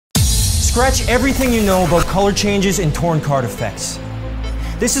Scratch everything you know about color changes and torn card effects.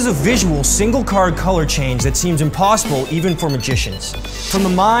 This is a visual, single-card color change that seems impossible even for magicians. From the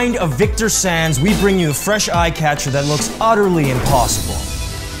mind of Victor Sands, we bring you a fresh eye-catcher that looks utterly impossible.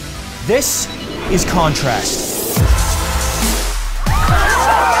 This is contrast.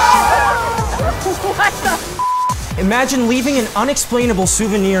 Imagine leaving an unexplainable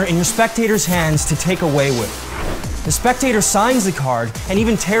souvenir in your spectator's hands to take away with. The spectator signs the card and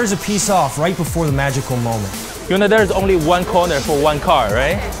even tears a piece off right before the magical moment. You know there's only one corner for one card,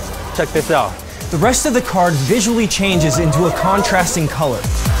 right? Check this out. The rest of the card visually changes into a contrasting color.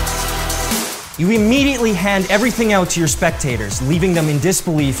 You immediately hand everything out to your spectators, leaving them in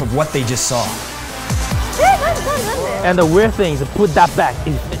disbelief of what they just saw. And the weird thing is put that back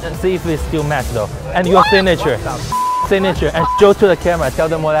and see if it's still matched though. And your signature, and show to the camera, tell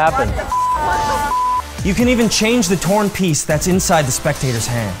them what happened. You can even change the torn piece that's inside the spectator's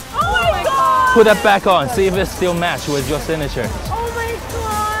hand. Oh my god! Put that back on, see if it's still matched with your signature. Oh my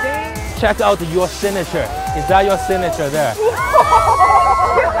god! Check out your signature. Is that your signature there?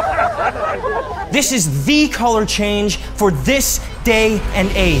 This is the color change for this day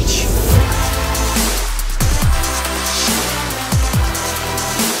and age.